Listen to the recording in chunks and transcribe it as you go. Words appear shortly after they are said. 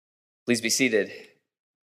Please be seated.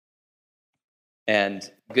 And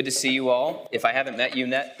good to see you all. If I haven't met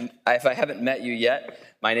you yet,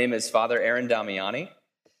 my name is Father Aaron Damiani,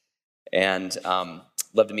 and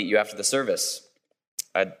love to meet you after the service.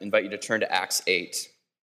 I'd invite you to turn to Acts 8.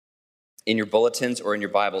 In your bulletins or in your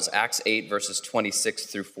Bibles, Acts 8, verses 26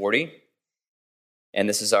 through 40. And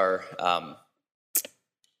this is our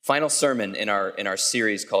final sermon in our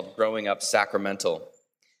series called Growing Up Sacramental.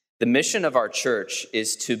 The mission of our church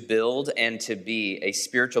is to build and to be a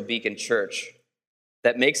spiritual beacon church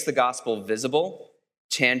that makes the gospel visible,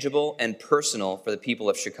 tangible, and personal for the people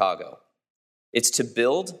of Chicago. It's to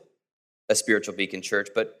build a spiritual beacon church,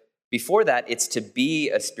 but before that, it's to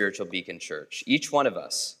be a spiritual beacon church, each one of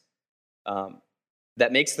us,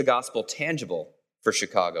 that makes the gospel tangible for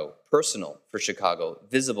Chicago, personal for Chicago,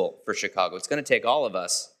 visible for Chicago. It's going to take all of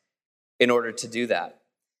us in order to do that.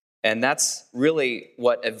 And that's really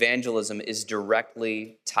what evangelism is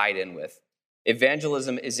directly tied in with.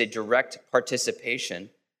 Evangelism is a direct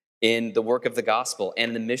participation in the work of the gospel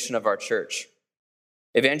and the mission of our church.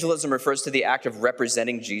 Evangelism refers to the act of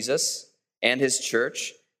representing Jesus and his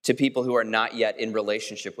church to people who are not yet in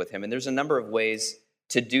relationship with him. And there's a number of ways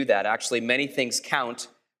to do that. Actually, many things count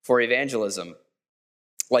for evangelism,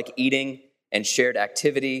 like eating and shared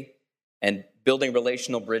activity and building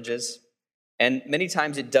relational bridges. And many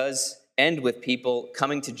times it does end with people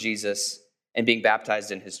coming to Jesus and being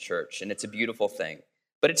baptized in his church. And it's a beautiful thing.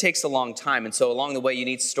 But it takes a long time. And so along the way, you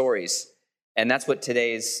need stories. And that's what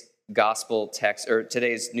today's gospel text, or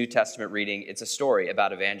today's New Testament reading, it's a story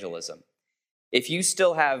about evangelism. If you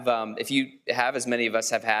have, as many of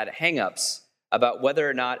us have had, hang-ups about whether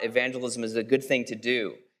or not evangelism is a good thing to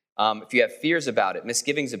do, if you have fears about it,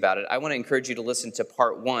 misgivings about it, I want to encourage you to listen to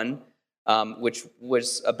part 1, which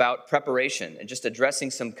was about preparation and just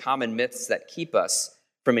addressing some common myths that keep us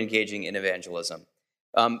from engaging in evangelism.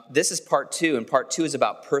 This is part 2, and part 2 is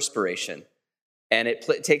about perspiration. And it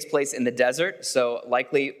takes place in the desert, so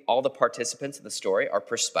likely all the participants in the story are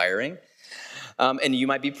perspiring. And you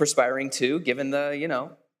might be perspiring too, given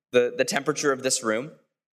the temperature of this room.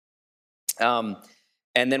 And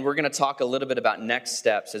then we're going to talk a little bit about next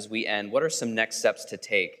steps as we end. What are some next steps to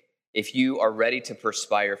take if you are ready to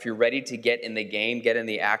perspire, if you're ready to get in the game, get in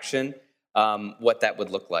the action, what that would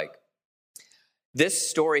look like? This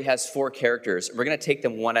story has 4 characters. We're going to take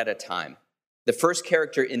them one at a time. The first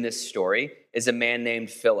character in this story is a man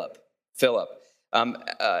named Philip.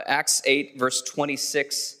 Acts 8, verse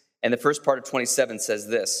 26, and the first part of 27 says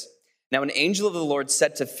this. Now an angel of the Lord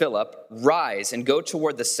said to Philip, "Rise and go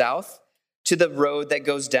toward the south to the road that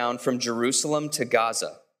goes down from Jerusalem to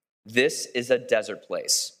Gaza. This is a desert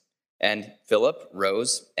place." And Philip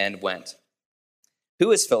rose and went.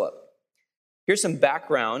 Who is Philip? Here's some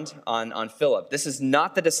background on Philip. This is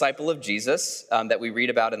not the disciple of Jesus that we read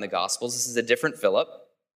about in the Gospels. This is a different Philip.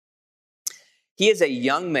 He is a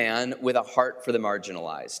young man with a heart for the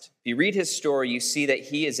marginalized. If you read his story, you see that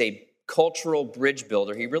he is a cultural bridge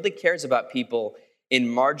builder. He really cares about people in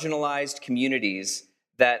marginalized communities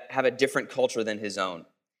that have a different culture than his own.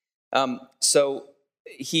 So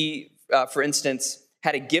he, for instance,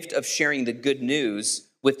 had a gift of sharing the good news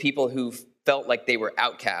with people who felt like they were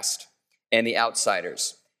outcast and the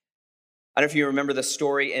outsiders. I don't know if you remember the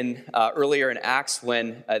story earlier in Acts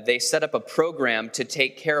when they set up a program to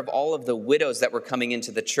take care of all of the widows that were coming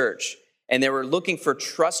into the church. And they were looking for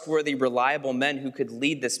trustworthy, reliable men who could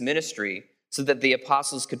lead this ministry so that the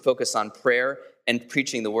apostles could focus on prayer and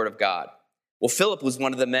preaching the word of God. Well, Philip was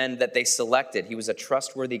one of the men that they selected. He was a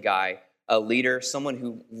trustworthy guy, a leader, someone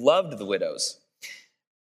who loved the widows.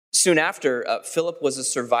 Soon after, Philip was a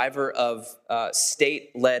survivor of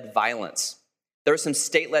state-led violence. There was some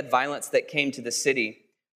state-led violence that came to the city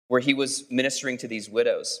where he was ministering to these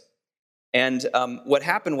widows. And what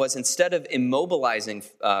happened was, instead of immobilizing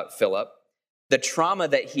Philip, the trauma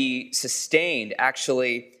that he sustained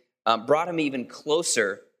actually brought him even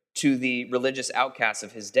closer to the religious outcasts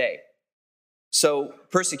of his day. So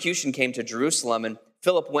persecution came to Jerusalem, and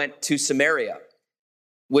Philip went to Samaria,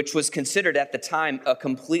 which was considered at the time a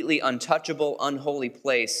completely untouchable, unholy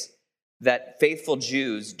place that faithful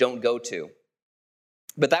Jews don't go to.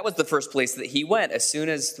 But that was the first place that he went. As soon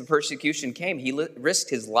as the persecution came, he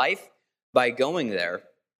risked his life by going there.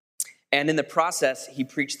 And in the process, he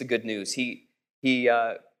preached the good news. He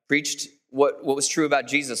preached what was true about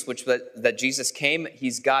Jesus, which that Jesus came,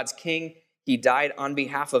 he's God's king, he died on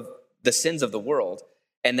behalf of the sins of the world,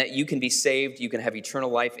 and that you can be saved, you can have eternal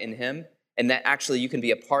life in him, and that actually you can be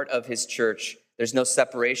a part of his church. There's no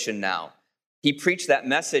separation now. He preached that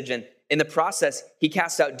message, and in the process, he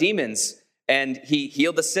cast out demons, and he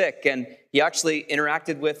healed the sick, and he actually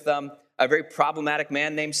interacted with a a very problematic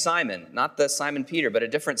man named Simon, not the Simon Peter, but a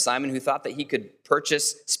different Simon who thought that he could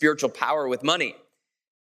purchase spiritual power with money.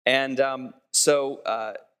 And so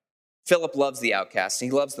Philip loves the outcast,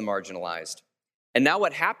 and he loves the marginalized. And now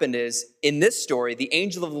what happened is, in this story, the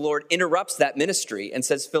angel of the Lord interrupts that ministry and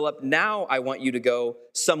says, Philip, now I want you to go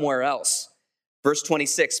somewhere else. Verse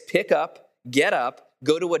 26, pick up, get up,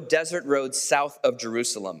 go to a desert road south of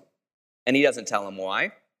Jerusalem. And he doesn't tell him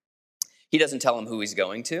why. He doesn't tell him who he's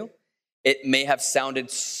going to. It may have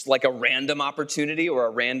sounded like a random opportunity or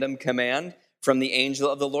a random command from the angel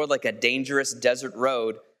of the Lord, like a dangerous desert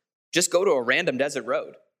road. Just go to a random desert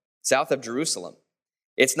road south of Jerusalem.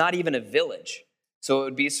 It's not even a village. So it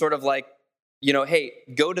would be sort of like, hey,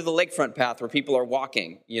 go to the lakefront path where people are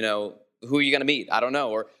walking. Who are you going to meet? I don't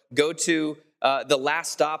know. Or go to the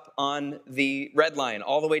last stop on the red line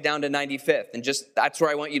all the way down to 95th. And just, that's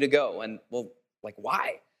where I want you to go. And well, like,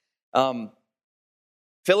 why?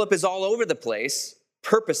 Philip is all over the place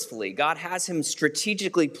purposefully. God has him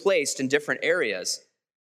strategically placed in different areas.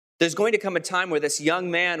 There's going to come a time where this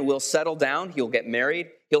young man will settle down. He'll get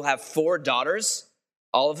married. He'll have 4 daughters,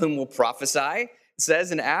 all of whom will prophesy, it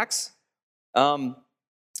says in Acts.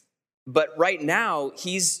 But right now,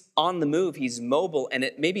 he's on the move. He's mobile, and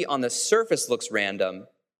it maybe on the surface looks random.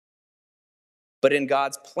 But in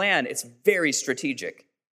God's plan, it's very strategic.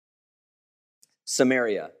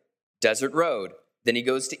 Samaria, desert road. Then he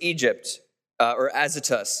goes to Egypt, or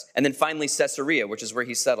Azotus, and then finally Caesarea, which is where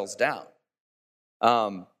he settles down.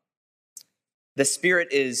 The Spirit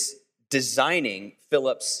is designing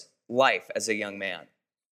Philip's life as a young man.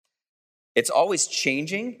 It's always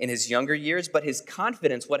changing in his younger years, but his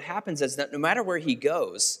confidence, what happens is that no matter where he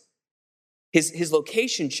goes, his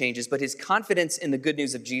location changes, but his confidence in the good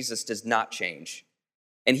news of Jesus does not change.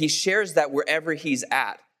 And he shares that wherever he's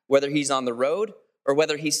at, whether he's on the road or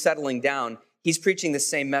whether he's settling down, he's preaching the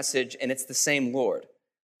same message, and it's the same Lord.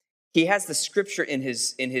 He has the scripture in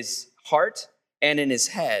his heart and in his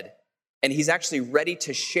head, and he's actually ready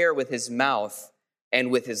to share with his mouth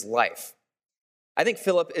and with his life. I think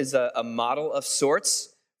Philip is a model of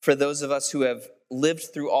sorts for those of us who have lived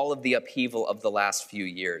through all of the upheaval of the last few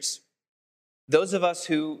years. Those of us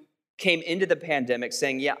who came into the pandemic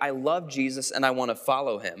saying, yeah, I love Jesus and I want to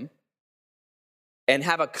follow him, and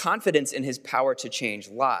have a confidence in his power to change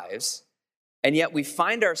lives. And yet we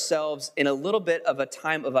find ourselves in a little bit of a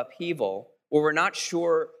time of upheaval where we're not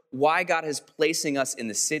sure why God is placing us in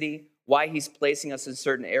the city, why he's placing us in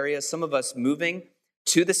certain areas. Some of us moving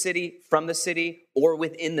to the city, from the city, or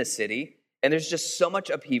within the city. And there's just so much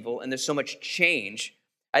upheaval and there's so much change.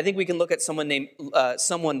 I think we can look at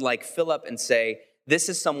someone like Philip and say, this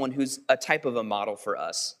is someone who's a type of a model for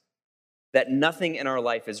us. That nothing in our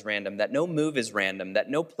life is random, that no move is random, that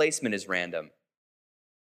no placement is random.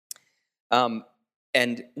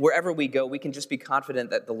 And wherever we go, we can just be confident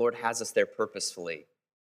that the Lord has us there purposefully,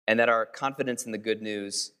 and that our confidence in the good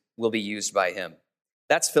news will be used by him.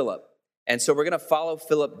 That's Philip. And so we're going to follow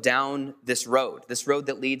Philip down this road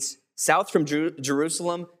that leads south from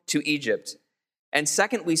Jerusalem to Egypt. And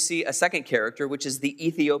second, we see a second character, which is the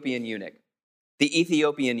Ethiopian eunuch. The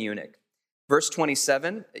Ethiopian eunuch. Verse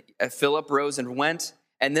 27, Philip rose and went,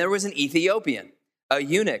 and there was an Ethiopian, a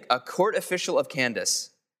eunuch, a court official of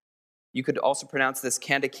Candace. You could also pronounce this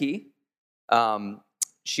Kandake.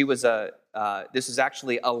 She was this was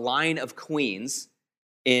actually a line of queens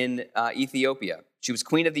in Ethiopia. She was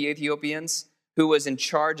queen of the Ethiopians, who was in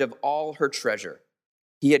charge of all her treasure.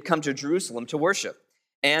 He had come to Jerusalem to worship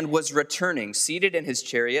and was returning, seated in his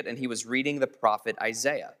chariot, and he was reading the prophet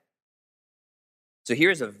Isaiah. So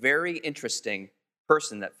here's a very interesting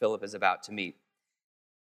person that Philip is about to meet.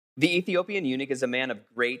 The Ethiopian eunuch is a man of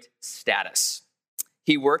great status.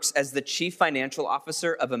 He works as the chief financial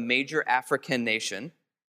officer of a major African nation.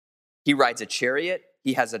 He rides a chariot,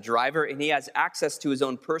 he has a driver, and he has access to his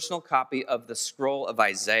own personal copy of the scroll of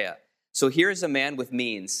Isaiah. So here's a man with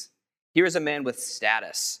means. Here's a man with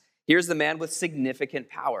status. Here's the man with significant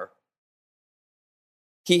power.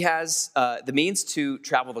 He has the means to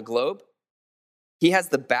travel the globe. He has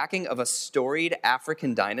the backing of a storied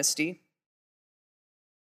African dynasty.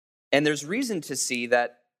 And there's reason to see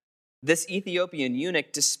that this Ethiopian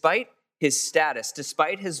eunuch, despite his status,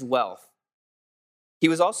 despite his wealth, he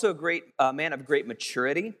was also a man of great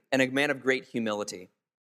maturity and a man of great humility.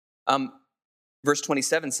 Verse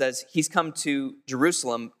 27 says, he's come to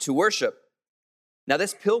Jerusalem to worship. Now,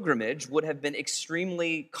 this pilgrimage would have been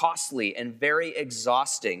extremely costly and very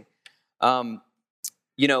exhausting.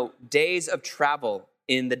 Days of travel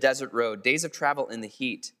in the desert road, days of travel in the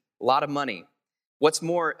heat, a lot of money. What's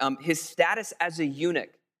more, his status as a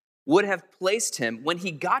eunuch would have placed him, when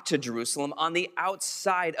he got to Jerusalem, on the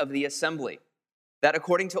outside of the assembly. That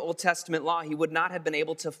according to Old Testament law, he would not have been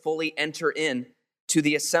able to fully enter in to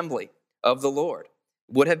the assembly of the Lord,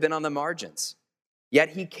 would have been on the margins. Yet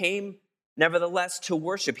he came, nevertheless, to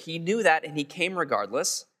worship. He knew that, and he came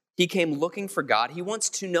regardless. He came looking for God. He wants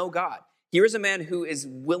to know God. Here is a man who is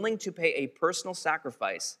willing to pay a personal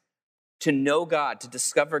sacrifice to know God, to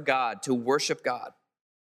discover God, to worship God.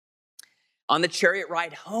 On the chariot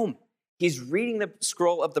ride home, he's reading the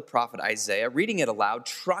scroll of the prophet Isaiah, reading it aloud,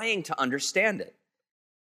 trying to understand it.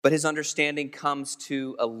 But his understanding comes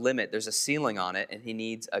to a limit. There's a ceiling on it, and he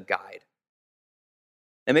needs a guide.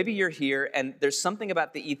 Now, maybe you're here, and there's something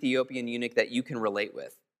about the Ethiopian eunuch that you can relate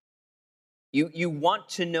with. You want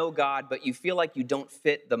to know God, but you feel like you don't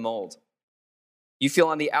fit the mold. You feel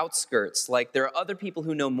on the outskirts, like there are other people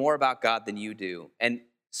who know more about God than you do. And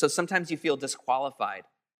so sometimes you feel disqualified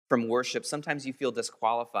from worship. Sometimes you feel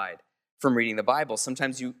disqualified from reading the Bible.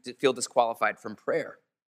 Sometimes you feel disqualified from prayer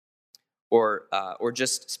or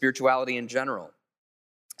just spirituality in general.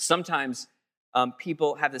 Sometimes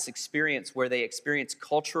people have this experience where they experience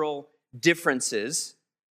cultural differences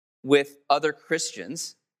with other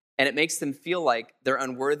Christians, and it makes them feel like they're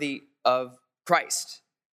unworthy of Christ,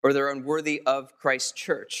 or they're unworthy of Christ's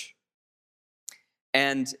church.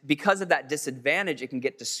 And because of that disadvantage, it can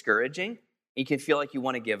get discouraging. You can feel like you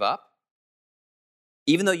want to give up,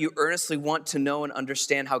 even though you earnestly want to know and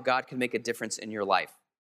understand how God can make a difference in your life.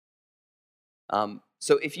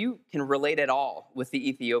 So if you can relate at all with the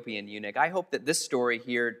Ethiopian eunuch, I hope that this story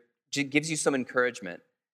here gives you some encouragement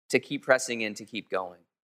to keep pressing in, to keep going.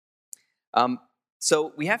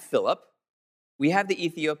 So we have Philip. We have the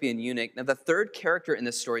Ethiopian eunuch. Now, the third character in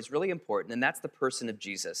this story is really important, and that's the person of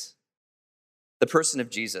Jesus. The person of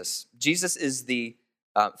Jesus. Jesus is the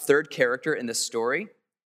third character in this story.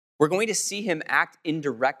 We're going to see him act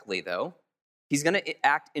indirectly, though. He's going to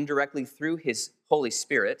act indirectly through his Holy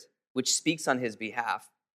Spirit, which speaks on his behalf.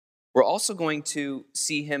 We're also going to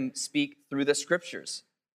see him speak through the scriptures,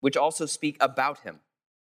 which also speak about him.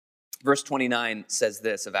 Verse 29 says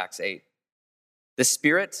this of Acts 8. The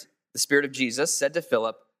Spirit of Jesus said to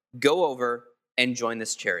Philip, go over and join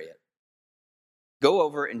this chariot. Go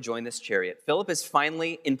over and join this chariot. Philip is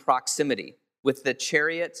finally in proximity with the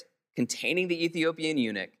chariot containing the Ethiopian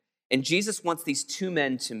eunuch, and Jesus wants these two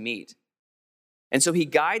men to meet. And so he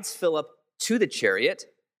guides Philip to the chariot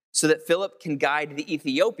so that Philip can guide the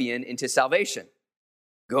Ethiopian into salvation.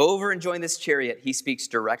 Go over and join this chariot. He speaks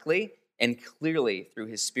directly and clearly through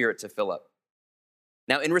his Spirit to Philip.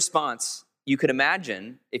 Now, in response, you could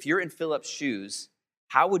imagine, if you're in Philip's shoes,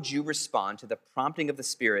 how would you respond to the prompting of the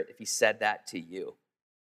Spirit if he said that to you?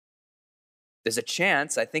 There's a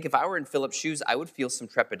chance, I think if I were in Philip's shoes, I would feel some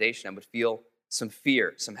trepidation. I would feel some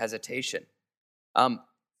fear, some hesitation.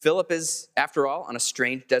 Philip is, after all, on a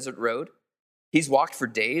strange desert road. He's walked for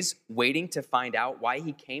days waiting to find out why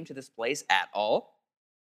he came to this place at all.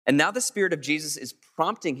 And now the Spirit of Jesus is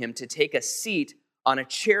prompting him to take a seat on a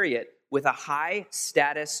chariot with a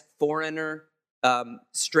high-status foreigner,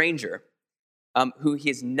 stranger, who he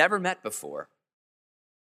has never met before.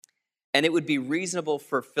 And it would be reasonable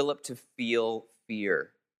for Philip to feel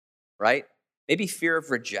fear, right? Maybe fear of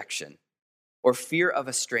rejection, or fear of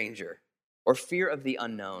a stranger, or fear of the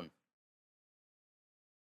unknown.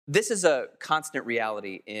 This is a constant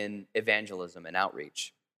reality in evangelism and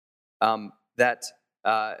outreach, that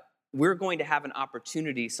we're going to have an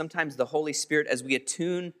opportunity, sometimes the Holy Spirit, as we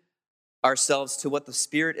attune ourselves to what the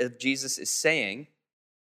Spirit of Jesus is saying,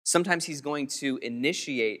 sometimes he's going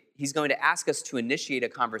to ask us to initiate a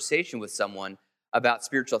conversation with someone about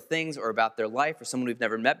spiritual things or about their life or someone we've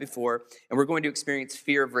never met before, and we're going to experience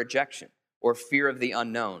fear of rejection or fear of the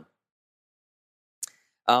unknown.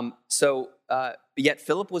 Yet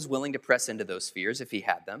Philip was willing to press into those fears if he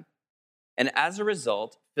had them. And as a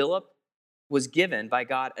result, Philip was given by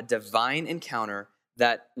God a divine encounter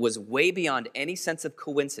that was way beyond any sense of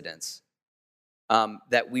coincidence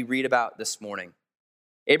that we read about this morning.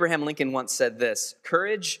 Abraham Lincoln once said this: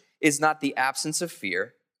 courage is not the absence of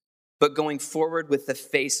fear, but going forward with the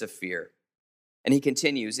face of fear. And he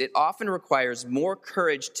continues, it often requires more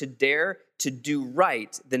courage to dare to do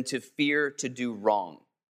right than to fear to do wrong.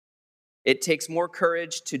 It takes more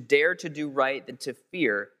courage to dare to do right than to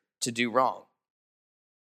fear to do wrong.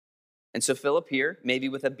 And so Philip here, maybe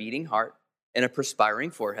with a beating heart and a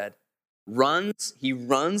perspiring forehead, he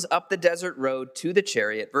runs up the desert road to the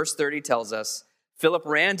chariot. Verse 30 tells us, Philip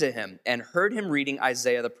ran to him and heard him reading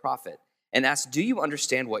Isaiah the prophet and asked, do you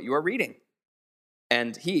understand what you are reading?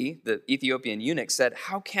 And he, the Ethiopian eunuch, said,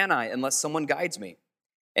 how can I unless someone guides me?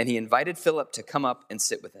 And he invited Philip to come up and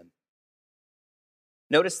sit with him.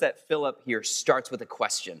 Notice that Philip here starts with a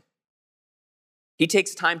question. He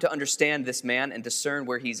takes time to understand this man and discern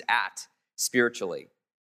where he's at spiritually.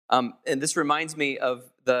 And this reminds me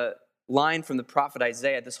of the line from the prophet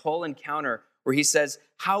Isaiah, this whole encounter where he says,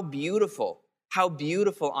 how beautiful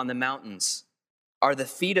on the mountains are the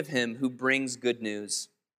feet of him who brings good news.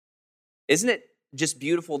 Isn't it just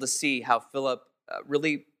beautiful to see how Philip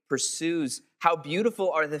really pursues, how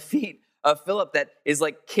beautiful are the feet of Philip that is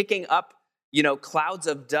like kicking up, clouds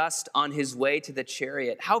of dust on his way to the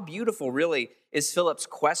chariot. How beautiful really is Philip's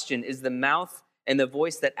question, is the mouth and the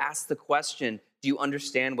voice that asks the question, do you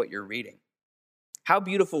understand what you're reading? How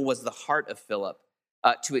beautiful was the heart of Philip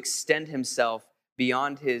to extend himself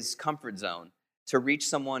beyond his comfort zone, to reach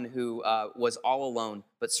someone who was all alone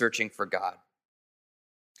but searching for God.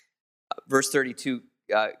 Verse 32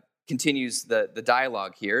 continues the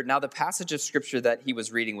dialogue here. Now the passage of scripture that he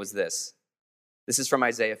was reading was this. This is from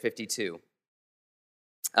Isaiah 52.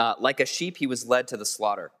 Like a sheep he was led to the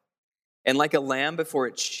slaughter, and like a lamb before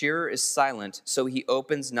its shearer is silent, so he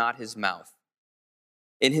opens not his mouth.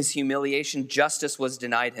 In his humiliation, justice was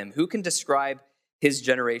denied him. Who can describe his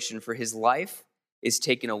generation? For his life is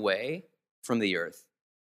taken away from the earth.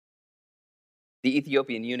 The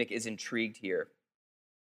Ethiopian eunuch is intrigued here.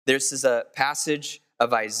 This is a passage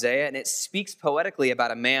of Isaiah, and it speaks poetically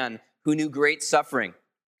about a man who knew great suffering.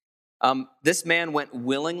 This man went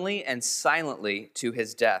willingly and silently to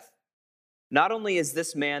his death. Not only is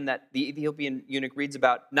this man that the Ethiopian eunuch reads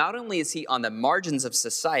about, not only is he on the margins of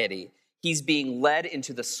society, he's being led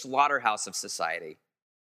into the slaughterhouse of society.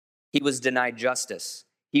 He was denied justice.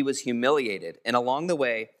 He was humiliated. And along the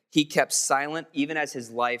way, he kept silent even as his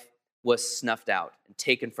life was snuffed out and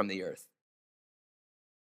taken from the earth.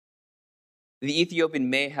 The Ethiopian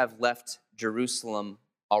may have left Jerusalem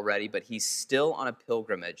already, but he's still on a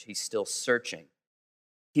pilgrimage. He's still searching.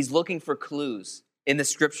 He's looking for clues in the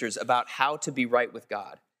scriptures about how to be right with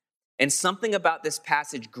God. And something about this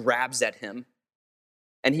passage grabs at him,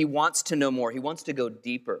 and he wants to know more. He wants to go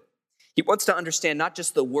deeper. He wants to understand not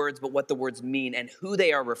just the words, but what the words mean and who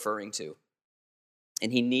they are referring to.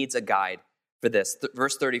 And he needs a guide for this.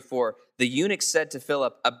 Verse 34, the eunuch said to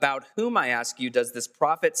Philip, about whom, I ask you, does this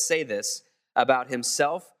prophet say this? About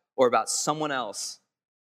himself or about someone else?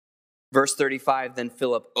 Verse 35, then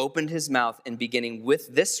Philip opened his mouth, and beginning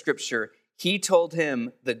with this scripture, he told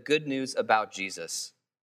him the good news about Jesus.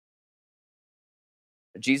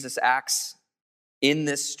 Jesus acts in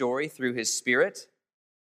this story through his Spirit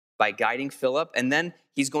by guiding Philip, and then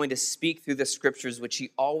he's going to speak through the scriptures, which he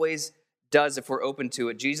always does if we're open to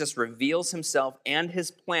it. Jesus reveals himself and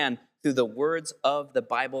his plan through the words of the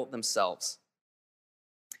Bible themselves.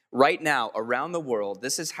 Right now, around the world,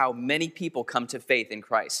 this is how many people come to faith in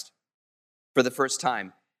Christ for the first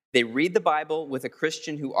time. They read the Bible with a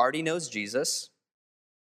Christian who already knows Jesus,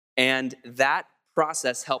 and that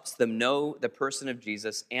process helps them know the person of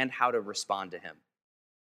Jesus and how to respond to him.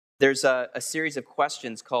 There's a series of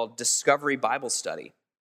questions called Discovery Bible Study,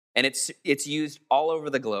 and it's used all over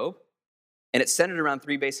the globe, and it's centered around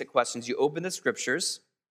three basic questions. You open the scriptures,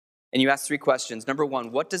 and you ask three questions. Number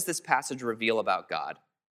one, what does this passage reveal about God?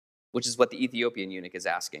 Which is what the Ethiopian eunuch is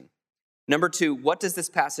asking. Number two, what does this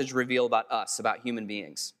passage reveal about us, about human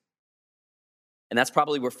beings? And that's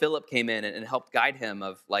probably where Philip came in and helped guide him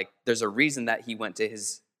of, there's a reason that he went to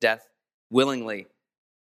his death willingly,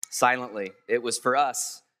 silently. It was for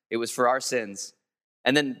us. It was for our sins.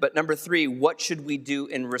 And then, but number three, what should we do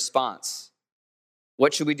in response?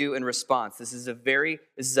 What should we do in response? This is a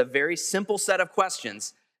very simple set of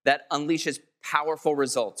questions that unleashes powerful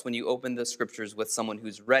results when you open the scriptures with someone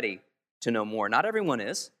who's ready to know more. Not everyone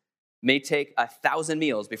is. May take 1,000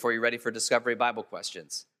 meals before you're ready for Discovery Bible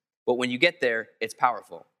questions. But when you get there, it's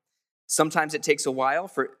powerful. Sometimes it takes a while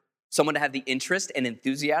for someone to have the interest and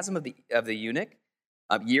enthusiasm of the eunuch,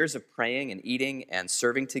 years of praying and eating and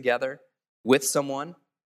serving together with someone.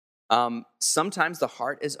 Sometimes the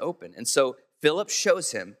heart is open. And so Philip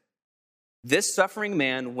shows him this suffering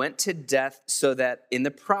man went to death so that in the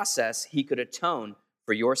process he could atone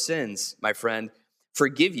for your sins, my friend,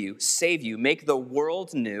 forgive you, save you, make the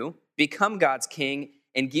world new, become God's king,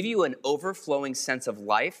 and give you an overflowing sense of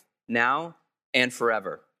life now and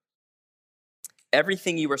forever.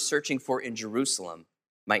 Everything you are searching for in Jerusalem,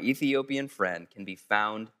 my Ethiopian friend, can be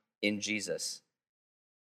found in Jesus.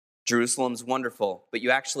 Jerusalem's wonderful, but you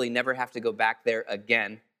actually never have to go back there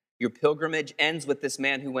again. Your pilgrimage ends with this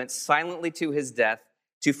man who went silently to his death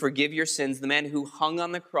to forgive your sins, the man who hung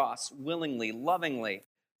on the cross willingly, lovingly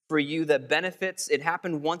for you. The benefits, it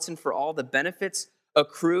happened once and for all. The benefits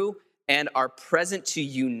accrue and are present to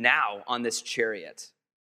you now on this chariot.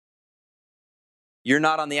 You're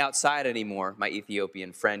not on the outside anymore, my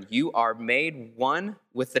Ethiopian friend. You are made one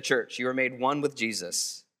with the church. You are made one with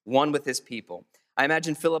Jesus, one with his people. I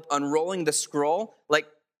imagine Philip unrolling the scroll, like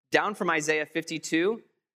down from Isaiah 52,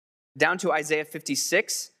 down to Isaiah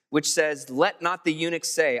 56, which says, "Let not the eunuch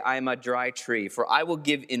say, I am a dry tree, for I will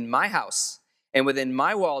give in my house and within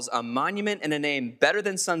my walls a monument and a name better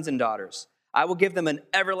than sons and daughters. I will give them an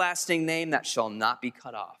everlasting name that shall not be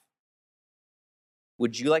cut off."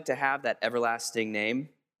 Would you like to have that everlasting name,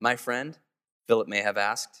 my friend? Philip may have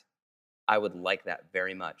asked. I would like that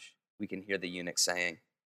very much, we can hear the eunuch saying.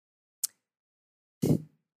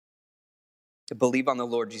 Believe on the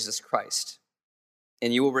Lord Jesus Christ,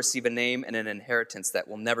 and you will receive a name and an inheritance that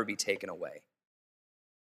will never be taken away.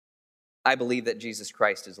 I believe that Jesus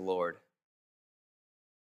Christ is Lord.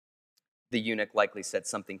 The eunuch likely said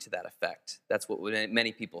something to that effect. That's what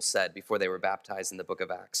many people said before they were baptized in the book of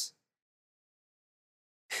Acts.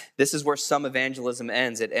 This is where some evangelism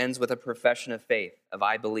ends. It ends with a profession of faith, of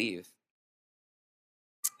I believe.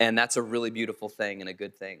 And that's a really beautiful thing and a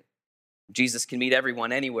good thing. Jesus can meet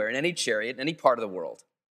everyone anywhere, in any chariot, in any part of the world.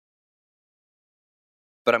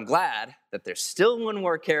 But I'm glad that there's still one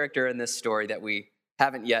more character in this story that we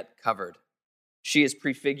haven't yet covered. She is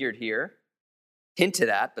prefigured here, hinted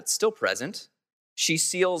at, but still present. She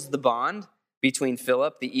seals the bond between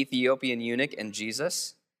Philip, the Ethiopian eunuch, and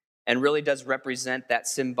Jesus, and really does represent that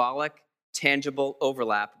symbolic, tangible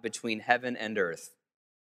overlap between heaven and earth,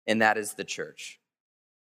 and that is the church.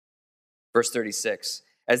 Verse 36,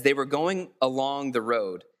 as they were going along the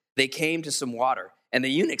road, they came to some water, and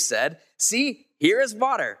the eunuch said, "See, here is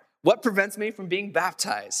water. What prevents me from being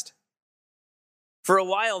baptized?" For a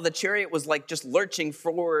while, the chariot was like just lurching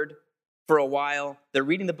forward for a while. They're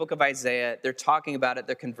reading the book of Isaiah. They're talking about it.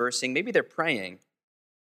 They're conversing. Maybe they're praying.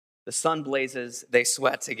 The sun blazes, they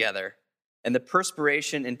sweat together, and the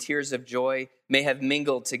perspiration and tears of joy may have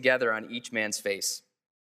mingled together on each man's face.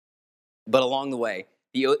 But along the way,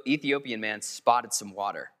 the Ethiopian man spotted some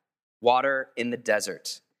water in the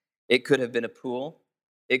desert. It could have been a pool.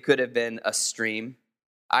 It could have been a stream.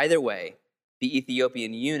 Either way, the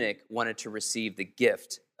Ethiopian eunuch wanted to receive the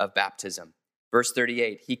gift of baptism. Verse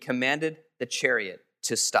 38, he commanded the chariot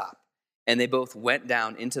to stop, and they both went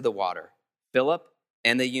down into the water, Philip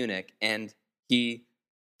and the eunuch, and he,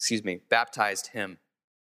 baptized him.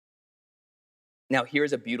 Now,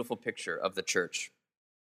 here's a beautiful picture of the church.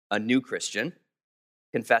 A new Christian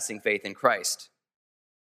confessing faith in Christ,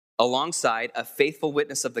 alongside a faithful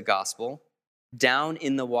witness of the gospel, down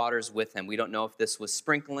in the waters with him. We don't know if this was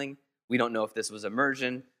sprinkling. We don't know if this was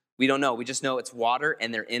immersion. We don't know. We just know it's water,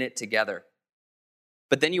 and they're in it together.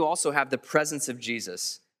 But then you also have the presence of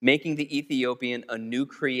Jesus, making the Ethiopian a new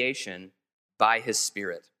creation by his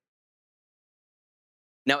Spirit.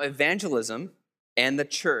 Now, evangelism and the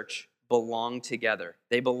church belong together.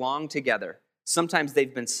 They belong together. Sometimes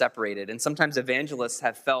they've been separated, and sometimes evangelists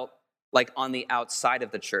have felt like on the outside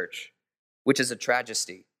of the church, which is a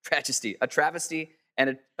travesty,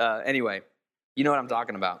 and anyway, you know what I'm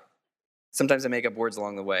talking about. Sometimes I make up words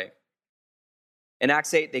along the way. In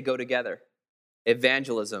Acts 8, they go together.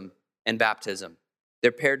 Evangelism and baptism.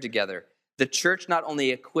 They're paired together. The church not only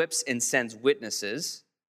equips and sends witnesses,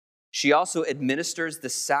 she also administers the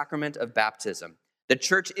sacrament of baptism. The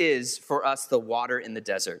church is, for us, the water in the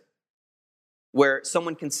desert, where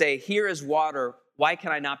someone can say, here is water, why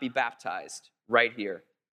can I not be baptized? Right here.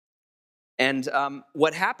 And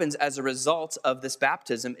what happens as a result of this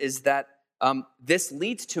baptism is that this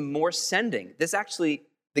leads to more sending.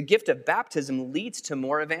 The gift of baptism leads to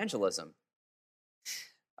more evangelism.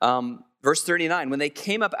 Verse 39, when they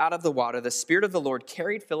came up out of the water, the Spirit of the Lord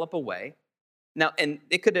carried Philip away. Now, and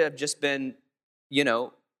it could have just been,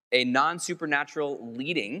 a non-supernatural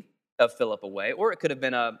leading of Philip away, or it could have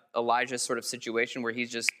been a Elijah sort of situation where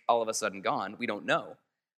he's just all of a sudden gone. We don't know.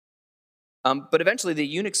 But eventually the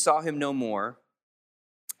eunuch saw him no more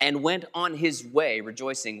and went on his way,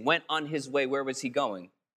 rejoicing. Went on his way. Where was he going?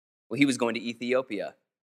 Well, he was going to Ethiopia.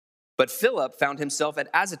 But Philip found himself at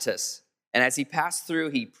Azotus, and as he passed through,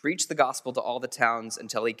 he preached the gospel to all the towns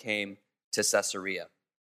until he came to Caesarea.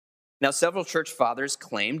 Now, several church fathers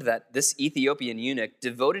claimed that this Ethiopian eunuch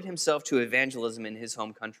devoted himself to evangelism in his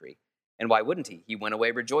home country. And why wouldn't he? He went away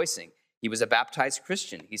rejoicing. He was a baptized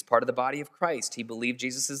Christian. He's part of the body of Christ. He believed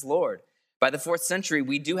Jesus is Lord. By the 4th century,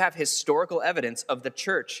 we do have historical evidence of the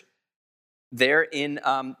church there in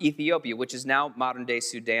Ethiopia, which is now modern-day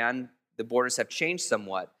Sudan. The borders have changed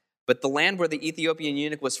somewhat. But the land where the Ethiopian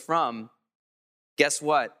eunuch was from, guess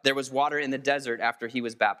what? There was water in the desert after he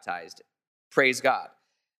was baptized. Praise God.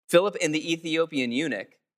 Philip and the Ethiopian eunuch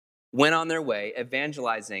went on their way,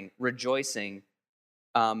 evangelizing, rejoicing,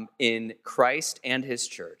 in Christ and his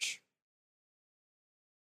church.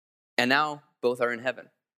 And now both are in heaven.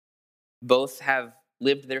 Both have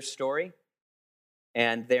lived their story,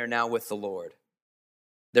 and they are now with the Lord.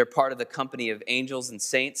 They're part of the company of angels and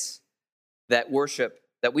saints that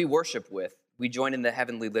we worship with. We join in the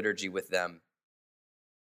heavenly liturgy with them.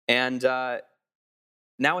 And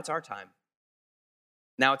now it's our time.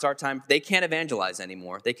 Now it's our time. They can't evangelize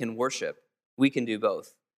anymore. They can worship. We can do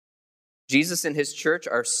both. Jesus and his church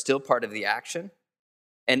are still part of the action.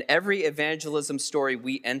 And every evangelism story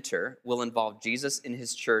we enter will involve Jesus and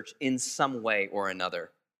his church in some way or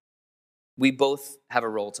another. We both have a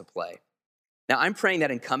role to play. Now, I'm praying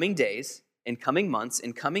that in coming days, in coming months,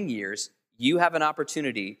 in coming years, you have an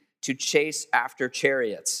opportunity to chase after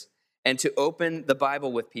chariots and to open the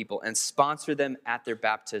Bible with people and sponsor them at their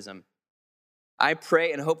baptism. I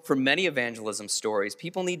pray and hope for many evangelism stories.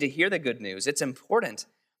 People need to hear the good news. It's important.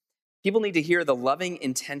 People need to hear the loving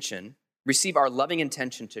intention, receive our loving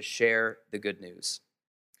intention to share the good news.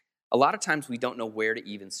 A lot of times we don't know where to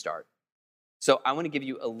even start. So I want to give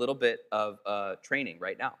you a little bit of training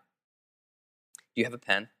right now. Do you have a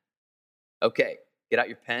pen? Okay, get out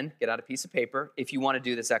your pen, get out a piece of paper if you want to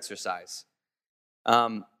do this exercise.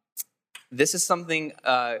 This is something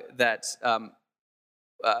that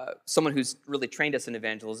someone who's really trained us in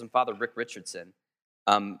evangelism, Father Rick Richardson,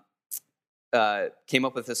 came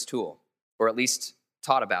up with this tool, or at least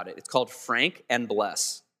taught about it. It's called Frank and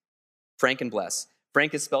Bless. Frank and Bless.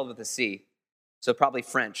 Frank is spelled with a C, so probably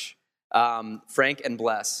French. Frank and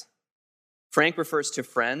Bless. Frank refers to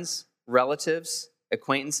friends, relatives,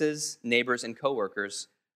 acquaintances, neighbors, and coworkers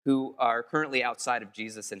who are currently outside of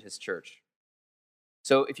Jesus and his church.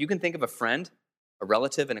 So if you can think of a friend, a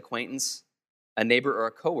relative, an acquaintance, a neighbor, or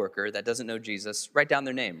a coworker that doesn't know Jesus, write down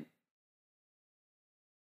their name.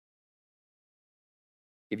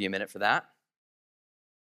 Give you a minute for that.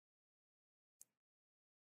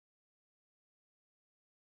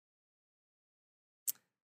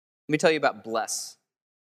 Let me tell you about bless.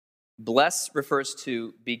 Bless refers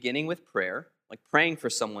to beginning with prayer, like praying for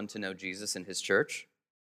someone to know Jesus and his church.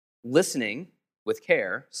 Listening with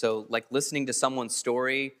care, so like listening to someone's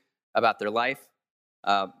story about their life,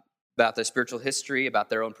 about their spiritual history, about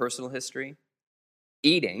their own personal history.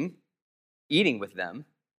 Eating with them,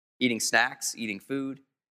 eating snacks, eating food,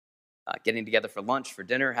 getting together for lunch, for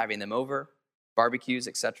dinner, having them over, barbecues,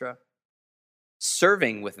 etc.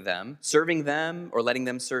 Serving with them, serving them or letting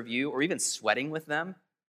them serve you, or even sweating with them.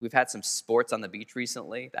 We've had some sports on the beach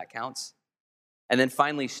recently, that counts. And then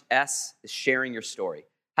finally, S is sharing your story.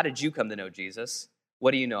 How did you come to know Jesus? What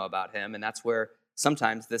do you know about him? And that's where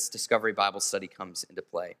sometimes this Discovery Bible study comes into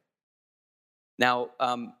play. Now,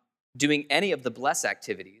 doing any of the bless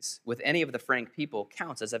activities with any of the Frank people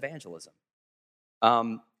counts as evangelism.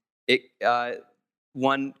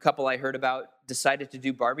 One couple I heard about decided to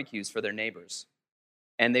do barbecues for their neighbors.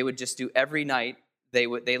 And they would just do every night. They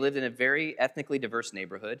lived in a very ethnically diverse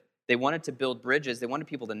neighborhood. They wanted to build bridges. They wanted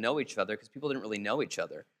people to know each other because people didn't really know each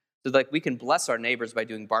other. So like we can bless our neighbors by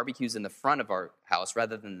doing barbecues in the front of our house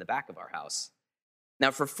rather than the back of our house.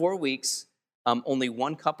 Now for 4 weeks, only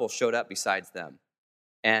one couple showed up besides them.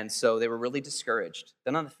 And so they were really discouraged.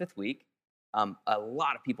 Then on the 5th week, a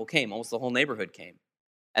lot of people came. Almost the whole neighborhood came.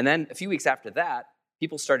 And then a few weeks after that,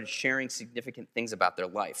 people started sharing significant things about their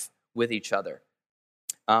life with each other.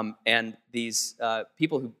 And these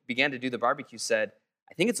people who began to do the barbecue said,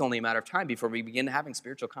 I think it's only a matter of time before we begin having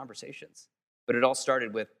spiritual conversations. But it all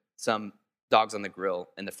started with some dogs on the grill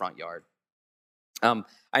in the front yard.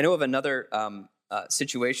 I know of another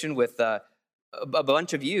situation with a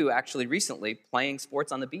bunch of you actually recently playing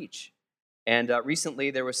sports on the beach. And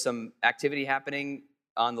recently there was some activity happening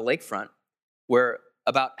on the lakefront where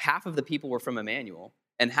about half of the people were from Immanuel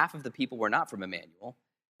and half of the people were not from Immanuel.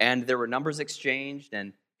 And there were numbers exchanged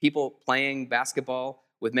and people playing basketball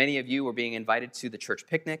with many of you were being invited to the church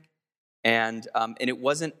picnic. And it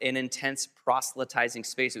wasn't an intense proselytizing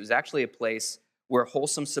space. It was actually a place where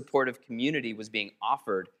wholesome, supportive community was being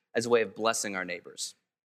offered as a way of blessing our neighbors.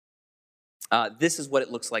 This is what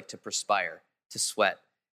it looks like to perspire, to sweat,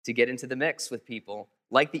 to get into the mix with people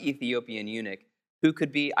like the Ethiopian eunuch who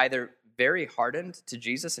could be either very hardened to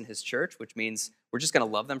Jesus and his church, which means we're just going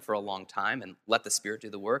to love them for a long time and let the Spirit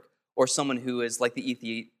do the work, or someone who is like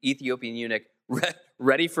the Ethiopian eunuch,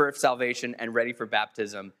 ready for salvation and ready for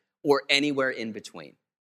baptism, or anywhere in between.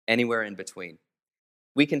 Anywhere in between.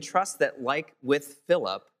 We can trust that, like with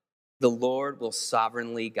Philip, the Lord will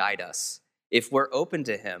sovereignly guide us. If we're open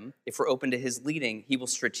to him, if we're open to his leading, he will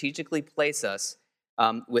strategically place us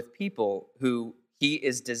with people who he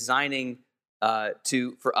is designing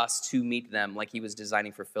for us to meet them, like he was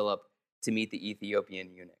designing for Philip to meet the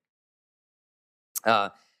Ethiopian eunuch.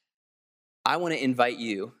 I want to invite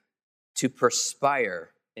you to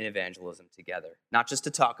perspire in evangelism together, not just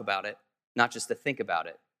to talk about it, not just to think about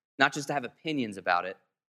it, not just to have opinions about it,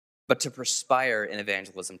 but to perspire in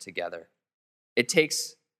evangelism together. It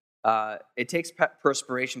takes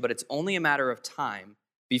perspiration, but it's only a matter of time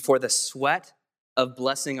before the sweat of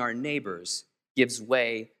blessing our neighbors gives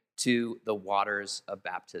way to the waters of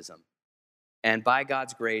baptism. And by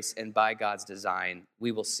God's grace and by God's design,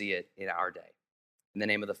 we will see it in our day. In the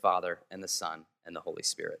name of the Father, and the Son, and the Holy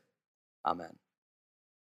Spirit. Amen.